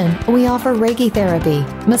location, we offer Reiki therapy,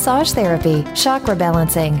 massage therapy, chakra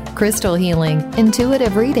balancing, crystal healing,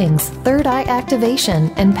 intuitive readings, third eye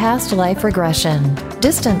activation, and past life regression.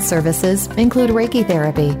 Distance services include Reiki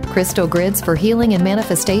therapy, crystal grids for healing and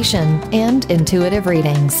manifestation, and intuitive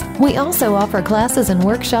readings. We also offer classes and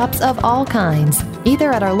workshops of all kinds,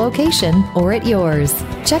 either at our location or at yours.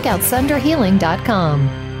 Check out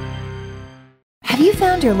sunderhealing.com. Have you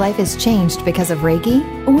found your life has changed because of Reiki?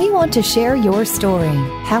 We want to share your story.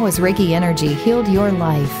 How has Reiki energy healed your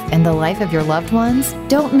life and the life of your loved ones?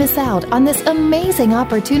 Don't miss out on this amazing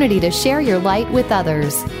opportunity to share your light with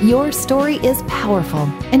others. Your story is powerful,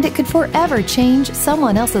 and it could forever change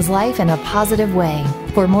someone else's life in a positive way.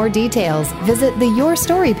 For more details, visit the Your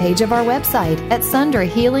Story page of our website at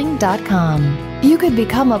sunderhealing.com. You could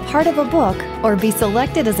become a part of a book or be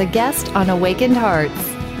selected as a guest on Awakened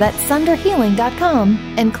Hearts. That's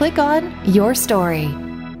sunderhealing.com and click on Your Story.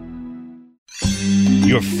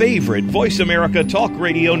 Your favorite Voice America Talk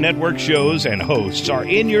Radio Network shows and hosts are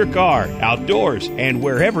in your car, outdoors, and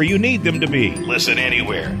wherever you need them to be. Listen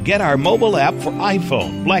anywhere. Get our mobile app for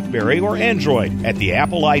iPhone, BlackBerry, or Android at the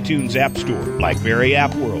Apple iTunes App Store, BlackBerry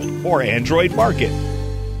App World, or Android Market.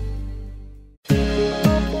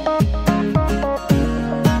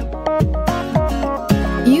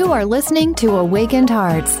 You are listening to Awakened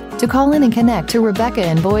Hearts. To call in and connect to Rebekah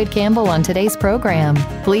and Boyd Campbell on today's program,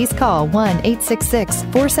 please call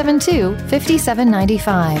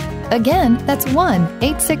 1-866-472-5795. Again, that's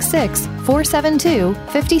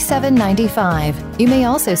 1-866-472-5795. You may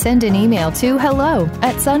also send an email to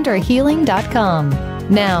hello@sunderhealing.com.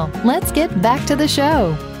 Now, let's get back to the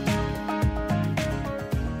show.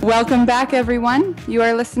 Welcome back, everyone. You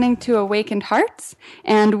are listening to Awakened Hearts,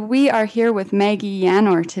 and we are here with Maggie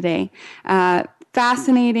Yanor today.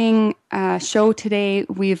 Fascinating show today.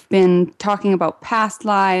 We've been talking about past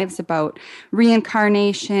lives, about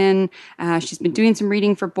reincarnation. She's been doing some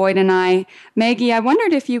reading for Boyd and I. Maggie, I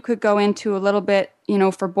wondered if you could go into a little bit,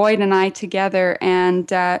 for Boyd and I together, and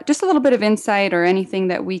just a little bit of insight or anything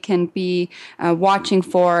that we can be watching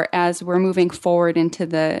for as we're moving forward into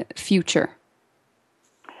the future.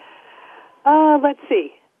 Let's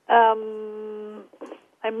see. I'm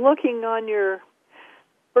looking on your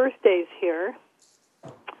birthdays here,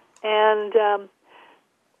 and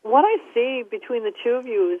what I see between the two of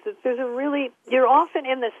you is that you're often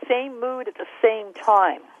in the same mood at the same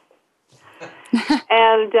time,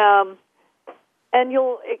 and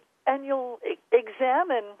you'll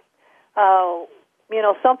examine,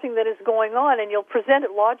 something that is going on, and you'll present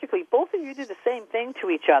it logically. Both of you do the same thing to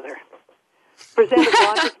each other. Present it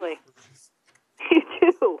logically. You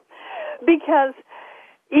do. Because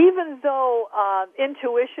even though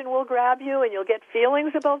intuition will grab you and you'll get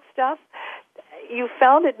feelings about stuff, you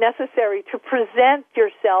found it necessary to present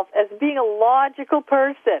yourself as being a logical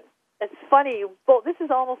person. It's funny. This is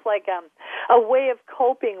almost like a way of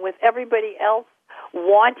coping with everybody else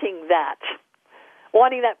wanting that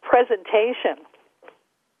presentation.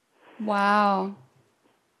 Wow.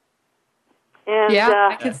 And,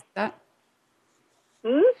 I can see that.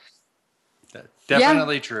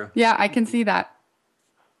 Definitely true. Yeah, I can see that.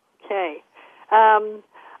 Okay.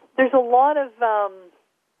 There's a lot of,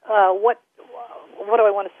 what do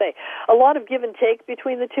I want to say? A lot of give and take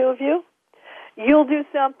between the two of you. You'll do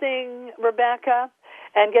something, Rebekah,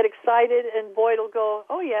 and get excited, and Boyd will go,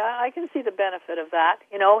 oh, yeah, I can see the benefit of that.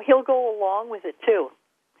 He'll go along with it, too.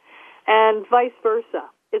 And vice versa.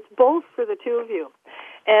 It's both for the two of you.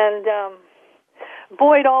 And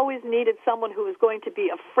Boyd always needed someone who was going to be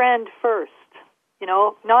a friend first.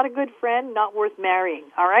 Not a good friend, not worth marrying,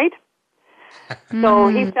 all right? So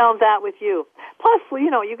he found that with you. Plus,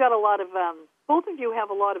 you got a lot of, both of you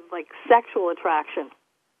have a lot of, sexual attraction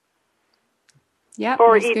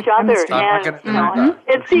for each other. And,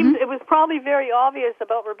 it seems it was probably very obvious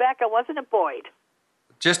about Rebekah, wasn't it, Boyd?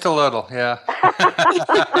 Just a little, yeah.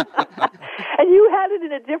 And you had it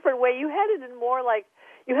in a different way. You had it in more like,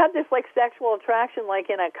 you had this like sexual attraction like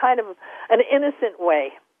in a kind of an innocent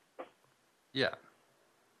way. Yeah.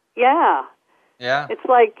 Yeah. Yeah. It's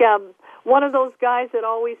like one of those guys that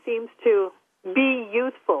always seems to be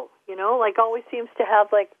youthful, like always seems to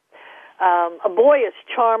have like a boyish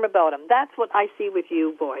charm about him. That's what I see with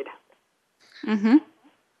you, Boyd. Mm-hmm.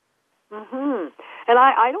 Mm-hmm. And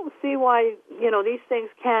I don't see why, these things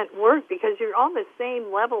can't work because you're on the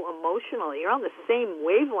same level emotionally. You're on the same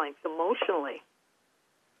wavelength emotionally.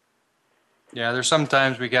 Yeah, there's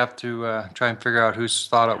sometimes we have to try and figure out whose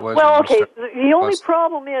thought it was. Well, okay, the only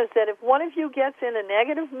problem is that if one of you gets in a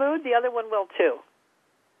negative mood, the other one will too.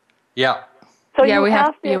 Yeah. So yeah, you we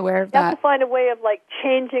have to be aware of that. You have to find a way of like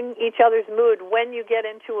changing each other's mood when you get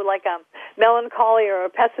into like a melancholy or a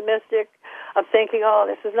pessimistic of thinking, oh,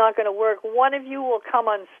 this is not going to work. One of you will come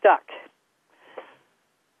unstuck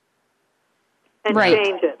and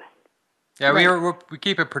change it. Yeah, we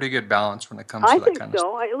keep a pretty good balance when it comes to that kind of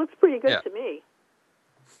stuff. I think so. It looks pretty good to me.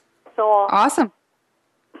 So awesome.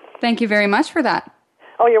 Thank you very much for that.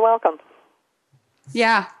 Oh, you're welcome.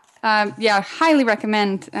 Yeah. Highly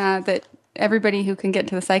recommend that everybody who can get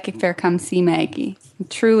to the psychic fair come see Maggie.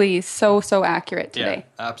 Truly so accurate today.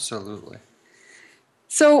 Yeah, absolutely.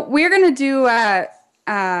 So we're going to do,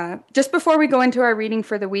 just before we go into our reading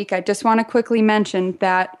for the week, I just want to quickly mention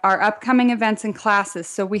that our upcoming events and classes.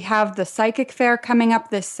 So we have the psychic fair coming up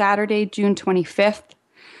this Saturday, June 25th.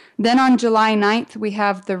 Then on July 9th, we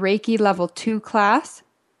have the Reiki Level 2 class.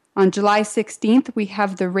 On July 16th, we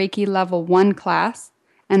have the Reiki Level 1 class.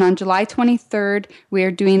 And on July 23rd, we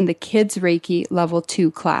are doing the Kids Reiki Level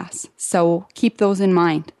 2 class. So keep those in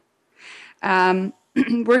mind.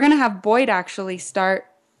 We're going to have Boyd actually start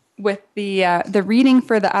with the reading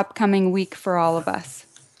for the upcoming week for all of us.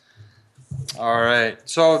 All right.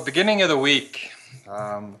 So beginning of the week.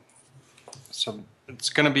 So it's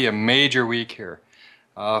going to be a major week here.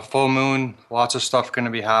 Full moon, lots of stuff going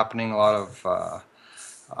to be happening, a lot of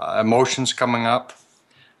emotions coming up.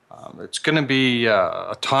 It's going to be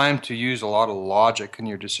a time to use a lot of logic in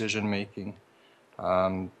your decision making.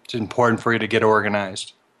 It's important for you to get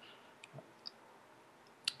organized.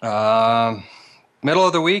 Middle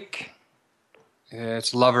of the week,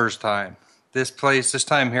 it's lovers' time. This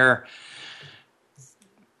time here,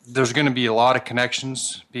 there's going to be a lot of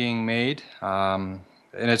connections being made.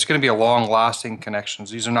 And it's going to be a long-lasting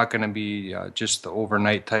connections. These are not going to be just the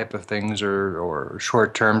overnight type of things or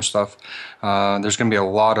short-term stuff. There's going to be a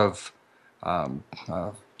lot of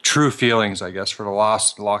true feelings, I guess, for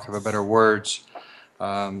the lack of a better words.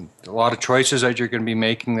 A lot of choices that you're going to be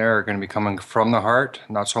making there are going to be coming from the heart,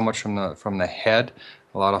 not so much from the head.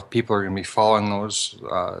 A lot of people are going to be following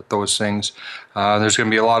those things. There's going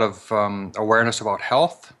to be a lot of awareness about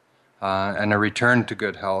health. And a return to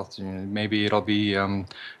good health. Maybe it'll be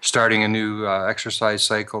starting a new exercise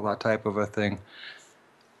cycle, that type of a thing.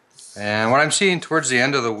 And what I'm seeing towards the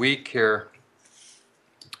end of the week here,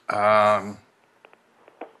 the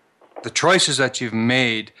choices that you've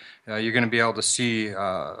made, you're going to be able to see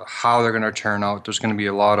how they're going to turn out. There's going to be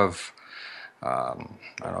a lot of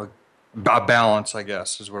a balance, I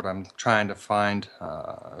guess, is what I'm trying to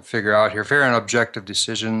figure out here. Fair and objective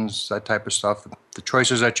decisions, that type of stuff. The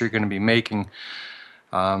choices that you're going to be making,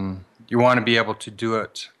 you want to be able to do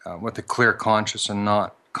it with a clear conscience and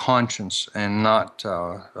not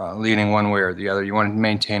leaning one way or the other. You want to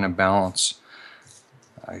maintain a balance.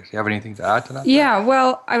 Do you have anything to add to that? Yeah,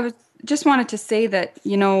 well, just wanted to say that,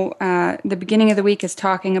 the beginning of the week is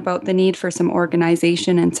talking about the need for some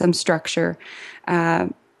organization and some structure,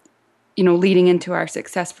 leading into our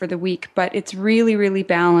success for the week. But it's really, really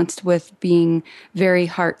balanced with being very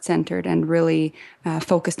heart-centered and really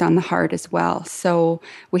focused on the heart as well. So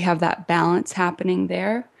we have that balance happening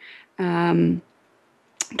there.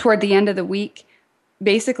 Toward the end of the week,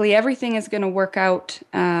 basically everything is going to work out.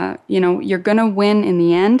 You're going to win in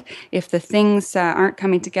the end. If the things aren't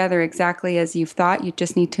coming together exactly as you've thought, you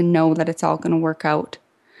just need to know that it's all going to work out.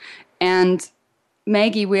 And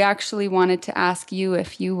Maggie, we actually wanted to ask you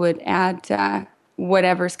if you would add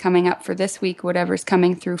whatever's coming up for this week, whatever's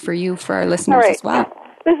coming through for you, for our listeners as well.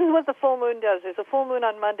 This is what the full moon does. There's a full moon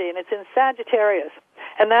on Monday, and it's in Sagittarius.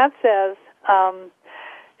 And that says,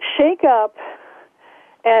 shake up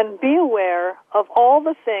and be aware of all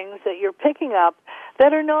the things that you're picking up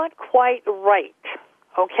that are not quite right,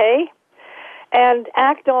 okay? And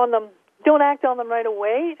act on them. Don't act on them right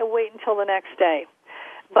away, and wait until the next day.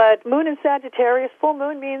 But moon in Sagittarius, full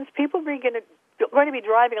moon means people are going to be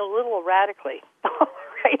driving a little erratically.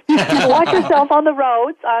 Right? Watch yourself on the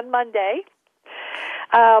roads on Monday.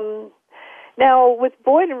 Now, with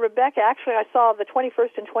Boyd and Rebekah, actually, I saw the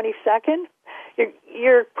 21st and 22nd.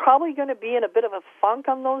 You're probably going to be in a bit of a funk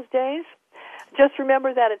on those days. Just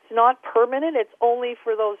remember that it's not permanent. It's only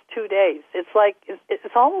for those 2 days.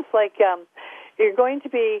 It's almost like you're going to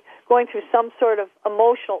be going through some sort of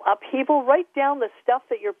emotional upheaval. Write down the stuff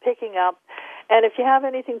that you're picking up, and if you have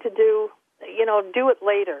anything to do, do it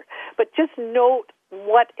later. But just note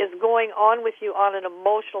what is going on with you on an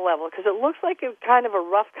emotional level, because it looks like it's kind of a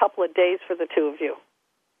rough couple of days for the two of you.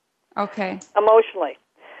 Okay. Emotionally.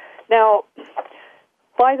 Now,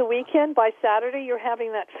 by the weekend, by Saturday, you're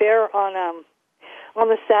having that fair on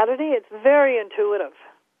the Saturday. It's very intuitive.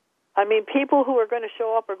 I mean, people who are going to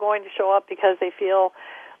show up are going to show up because they feel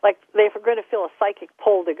like they're going to feel a psychic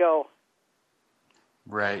pull to go.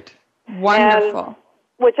 Right. Wonderful.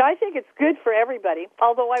 Which I think it's good for everybody.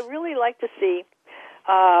 Although I really like to see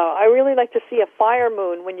a fire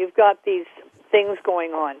moon when you've got these things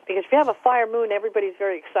going on. Because if you have a fire moon, everybody's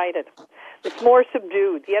very excited. It's more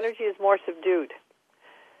subdued. The energy is more subdued.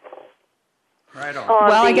 Right on.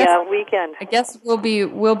 On the weekend. I guess we'll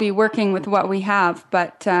be working with what we have,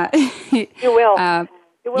 but you will.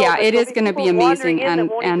 Yeah, it is going to be amazing, and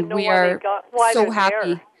we are so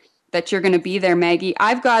happy that you're going to be there, Maggie.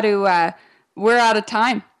 I've got to. We're out of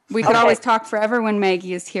time. We could always talk forever when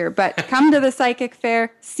Maggie is here, but come to the Psychic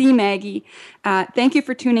Fair, see Maggie. Thank you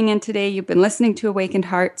for tuning in today. You've been listening to Awakened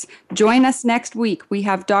Hearts. Join us next week. We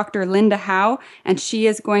have Dr. Linda Howe, and she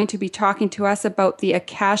is going to be talking to us about the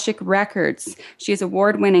Akashic Records. She is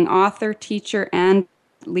award-winning author, teacher, and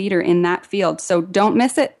leader in that field. So don't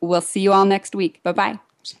miss it. We'll see you all next week. Bye-bye.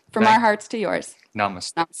 From our hearts to yours.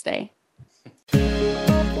 Namaste. Namaste.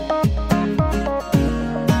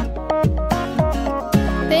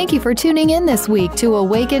 Thank you for tuning in this week to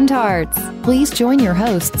Awakened Hearts. Please join your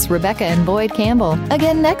hosts, Rebekah and Boyd Campbell,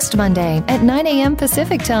 again next Monday at 9 a.m.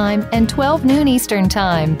 Pacific Time and 12 noon Eastern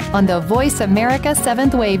Time on the Voice America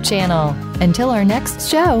 7th Wave channel. Until our next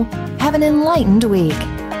show, have an enlightened week.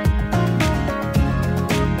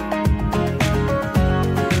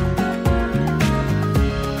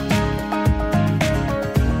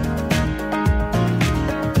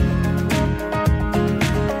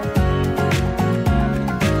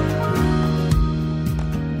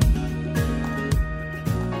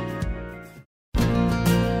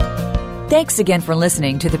 Thanks again for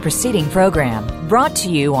listening to the preceding program, brought to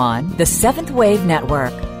you on the 7th Wave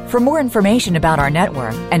Network. For more information about our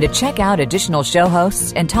network and to check out additional show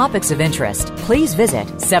hosts and topics of interest, please visit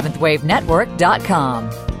 7thwavenetwork.com.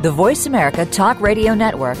 The Voice America Talk Radio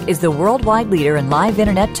Network is the worldwide leader in live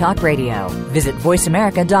Internet talk radio. Visit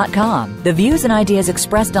voiceamerica.com. The views and ideas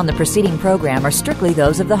expressed on the preceding program are strictly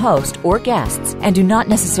those of the host or guests and do not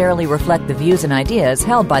necessarily reflect the views and ideas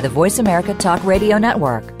held by the Voice America Talk Radio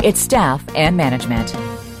Network, its staff, and management.